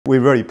We're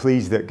very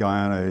pleased that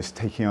Guyana is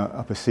taking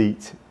up a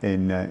seat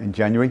in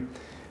January.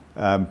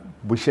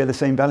 We share the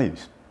same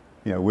values.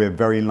 You know, we're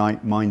very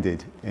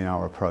like-minded in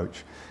our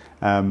approach,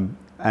 and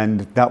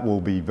that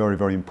will be very,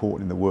 very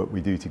important in the work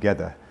we do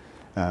together,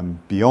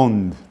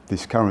 beyond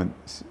this current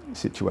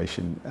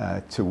situation,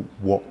 to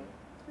what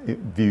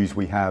views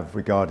we have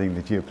regarding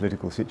the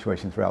geopolitical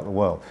situation throughout the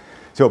world.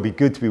 So it'll be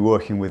good to be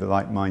working with a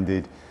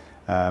like-minded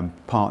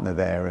partner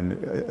there and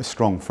a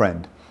strong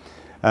friend.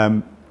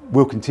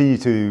 We'll continue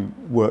to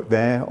work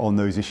there on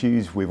those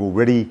issues. We've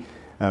already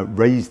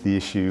raised the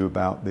issue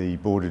about the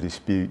border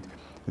dispute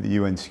at the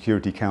UN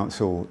Security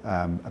Council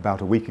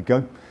about a week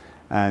ago,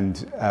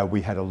 and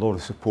we had a lot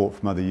of support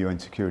from other UN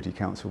Security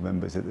Council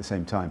members at the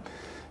same time.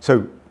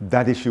 So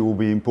that issue will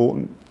be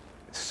important,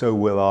 so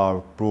will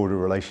our broader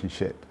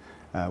relationship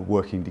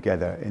working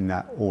together in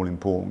that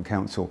all-important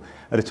council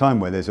at a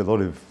time where there's a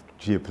lot of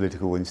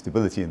geopolitical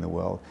instability in the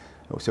world.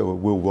 So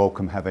we'll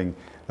welcome having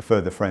a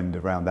further friend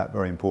around that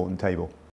very important table.